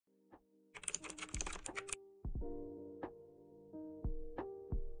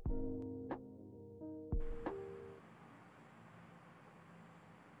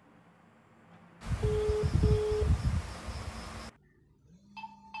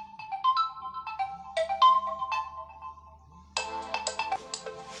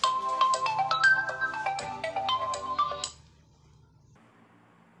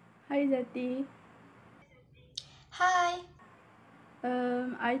Izzati. Hi.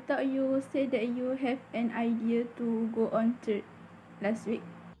 I thought you said that you have an idea to go on trip last week.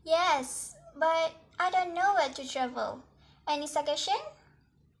 Yes, but I don't know where to travel. Any suggestion?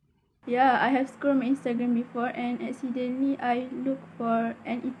 Yeah, I have scrolled my Instagram before and accidentally I looked for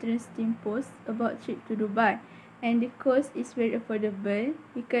an interesting post about trip to Dubai, and the cost is very affordable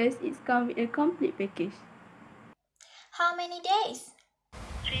because it's come with a complete package. How many days?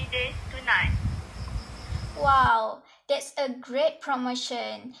 3 days, 2 nights. Wow, that's a great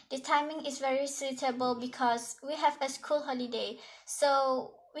promotion. The timing is very suitable because we have a school holiday,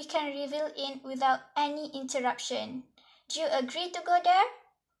 so we can reveal in without any interruption. Do you agree to go there?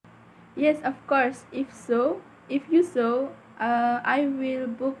 Yes, of course. If you so, I will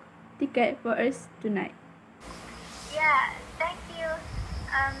book ticket for us tonight. Yeah, thank you.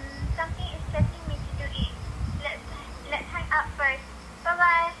 Something is getting me to do it. Let's hang up first. Bye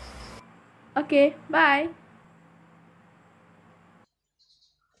bye. Okay, bye.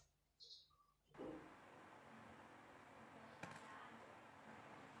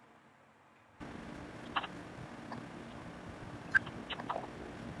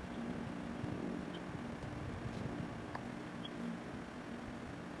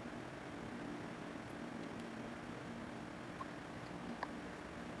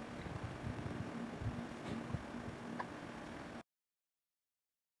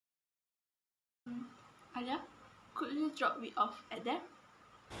 Alia, could you drop me off at there?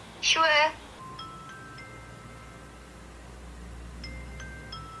 Sure.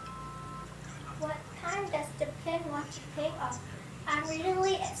 What time does the plane want to take off? I'm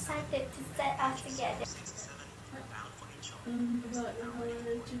really excited to set off together. About 20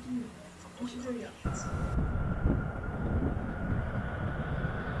 minutes.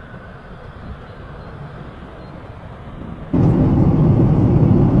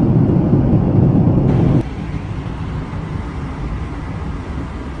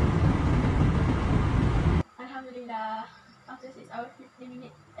 Alhamdulillah, after 6 hours 50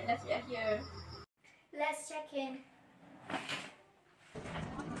 minutes, at last we are here. Let's check in.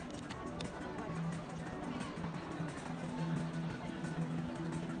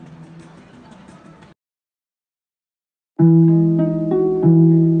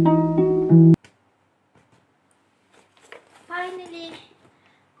 Finally,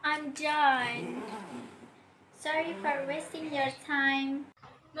 I'm done. Sorry for wasting your time.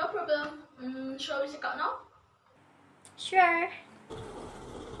 No problem. Shall we check out now? Sure.